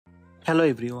Hello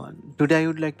everyone, today I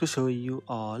would like to show you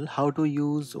all how to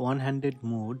use one-handed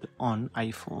mode on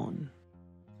iPhone.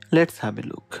 Let's have a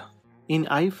look. In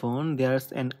iPhone,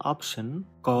 there's an option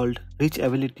called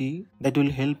Reachability that will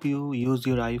help you use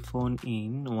your iPhone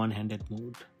in one-handed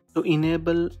mode. To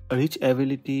enable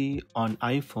reachability on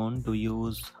iPhone to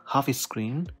use half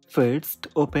screen, first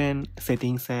open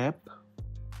Settings app.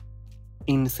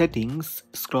 In Settings,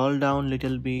 scroll down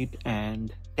little bit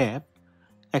and tap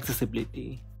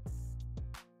Accessibility.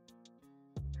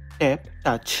 Tap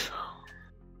Touch.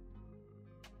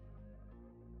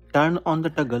 Turn on the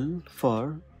toggle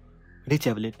for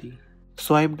reachability.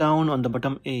 Swipe down on the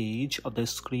bottom edge of the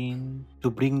screen to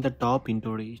bring the top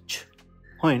into reach.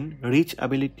 When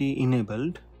reachability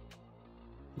enabled,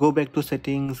 go back to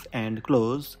Settings and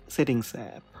close Settings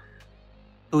app.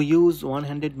 To use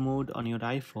one-handed mode on your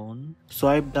iPhone,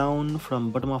 swipe down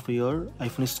from bottom of your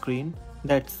iPhone screen.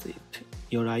 That's it.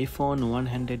 Your iPhone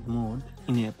one-handed mode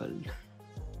enabled.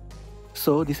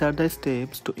 So these are the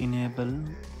steps to enable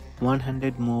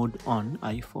one-handed mode on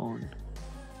iPhone.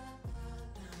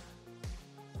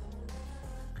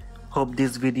 Hope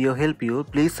this video helped you.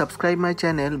 Please subscribe my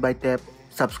channel by tap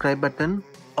subscribe button.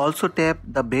 Also tap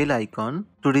the bell icon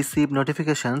to receive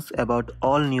notifications about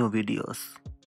all new videos.